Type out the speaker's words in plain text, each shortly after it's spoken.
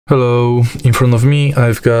Hello, in front of me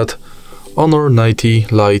I've got inHONOR 90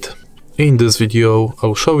 Lite. In this video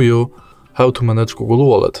I'll show you how to manage Google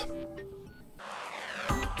Wallet.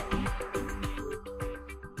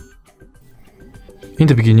 In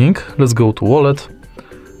the beginning, let's go to Wallet,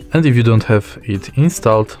 and if you don't have it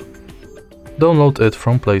installed, download it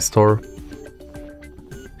from Play Store.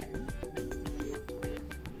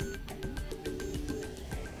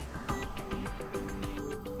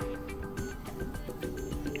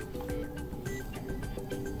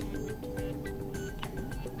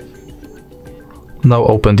 Now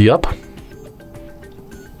open the app.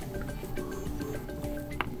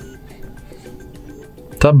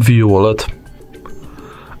 Tap View Wallet.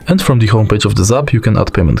 And from the homepage of this app you can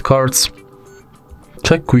add payment cards,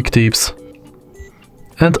 check quick tips,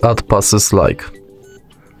 and add passes like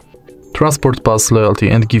transport pass, loyalty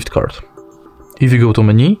and gift card. If you go to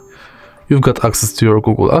menu, you've got access to your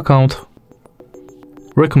Google account,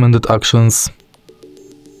 recommended actions,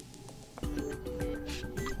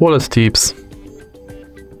 wallet tips,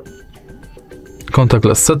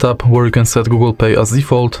 contactless setup where you can set Google Pay as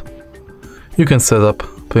default. You can set up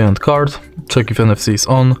payment card, check if NFC is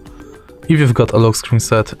on, if you've got a lock screen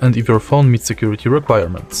set and if your phone meets security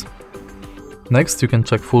requirements. Next, you can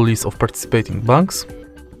check full list of participating banks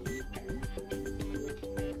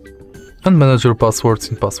and manage your passwords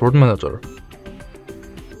in Password Manager.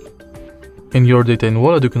 In your data in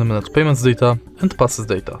Wallet, you can manage payments data and passes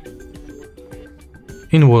data.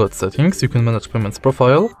 In Wallet settings, you can manage payments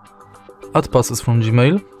profile, add passes from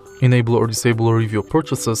Gmail, enable or disable review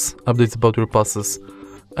purchases, updates about your passes,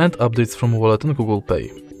 and updates from Wallet and Google Pay.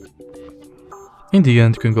 In the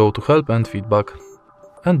end, you can go to help and feedback.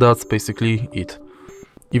 And that's basically it.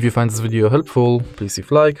 If you find this video helpful, please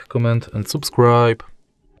leave like, comment and subscribe.